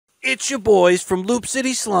It's your boys from Loop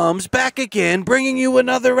City Slums back again, bringing you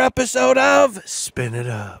another episode of Spin It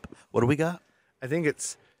Up. What do we got? I think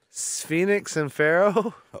it's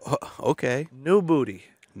Sphinixnpharoe. Okay. New booty.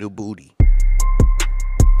 New booty.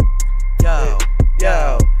 Yo,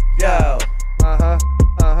 yo, yo.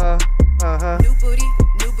 New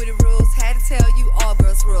booty rules. Had to tell you all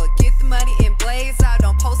girls rule. Get the money and blaze out.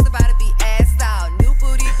 Don't post about it, be assed out. New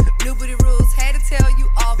booty rules. Had to tell you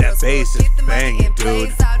all That girls rule. bass is Get the money banging, and blaze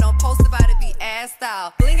dude. out. Don't post about it, be assed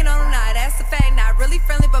out. Blinging on them now, that's a fact. Not really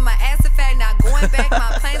friendly, but my ass a fact. Not going back.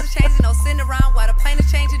 My plans are changing. No sitting around while the plane is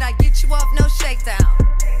changing. I get you off, no shakedown.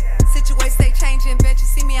 Situations stay changing. Bet you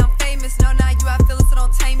see me, I'm famous. No, now you out feeling, so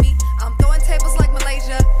don't tame me. I'm throwing tables like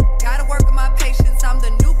Malaysia. Gotta work with my patience. I'm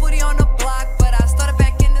the new booty on the block, but I started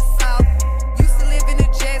back in the south. Used to live in the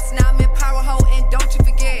jets, now I'm in power hoe, and don't you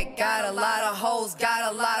forget, got a lot of hoes,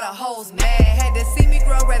 mad. Had to see me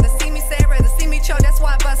grow, rather see me sad, rather see me choke. That's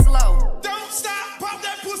why I bust low. Don't stop, pop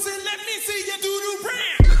that pussy, let me see you do-do brand.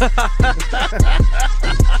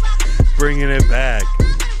 Bringing it back.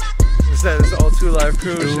 What's that? It's all Two Live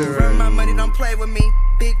Crew shit, Run right? my money, don't play with me.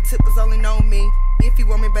 Big tippers only know me. If you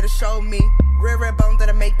want me, better show me. Real red bone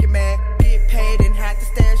that'll make you mad. Get paid and have to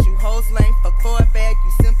stash you. Hoes lame, fuck for a bag.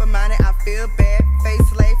 You simple minded, I feel bad. Face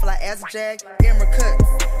slave, fly as a jag. Emerald cuts.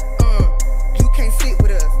 You can't sit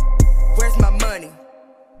with us. Where's my money?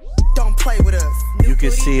 Don't play with us. You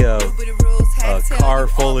can see a car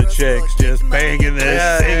full of chicks just banging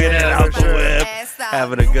this, singing it out the whip,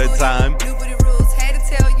 having a good time. New booty rules. Had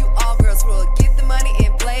to tell you all girls rule. Get the money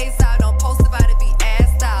and blaze out. Don't post about it, be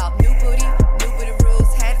assed out. New booty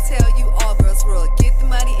rules. Had to tell you all girls rule. Get the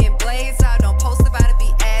money and blaze out. Don't post about it, be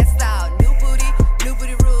assed out. New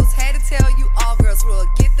booty rules. Had to tell you all girls rule.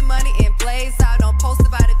 Get the money and blaze out. Don't post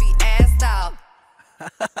about it, be assed out.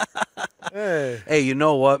 Hey, you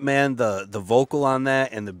know what, man? The vocal on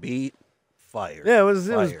that and the beat, fire. Yeah, it was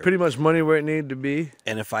Fire. pretty much money where it needed to be.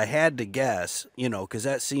 And if I had to guess, you know, because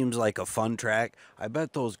that seems like a fun track, I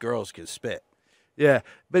bet those girls can spit. Yeah,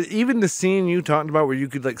 but even the scene you talked about where you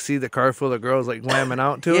could like see the car full of girls like whamming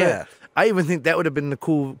out to Yeah. it. I even think that would have been the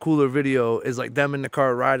cooler video is like them in the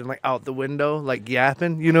car riding like out the window, like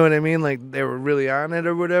yapping. You know what I mean? Like they were really on it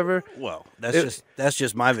or whatever. Well, that's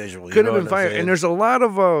just my visual. You Could know have been what I'm fire. saying? And there's a lot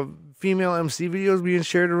of female MC videos being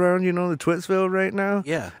shared around, you know, the Twitsville right now.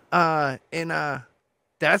 Yeah. And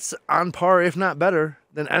that's on par, if not better,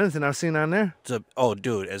 than anything I've seen on there. Oh,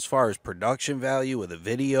 dude, as far as production value of the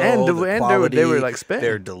video, And the they quality, were, like, spitting.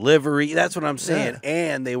 their delivery, that's what I'm saying. Yeah.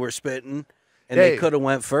 And they were spitting, and Hey. they could have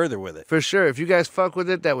went further with it. For sure. If you guys fuck with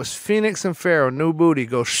it, that was Sphinixnpharoe, New Booty.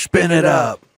 Go Spin it up.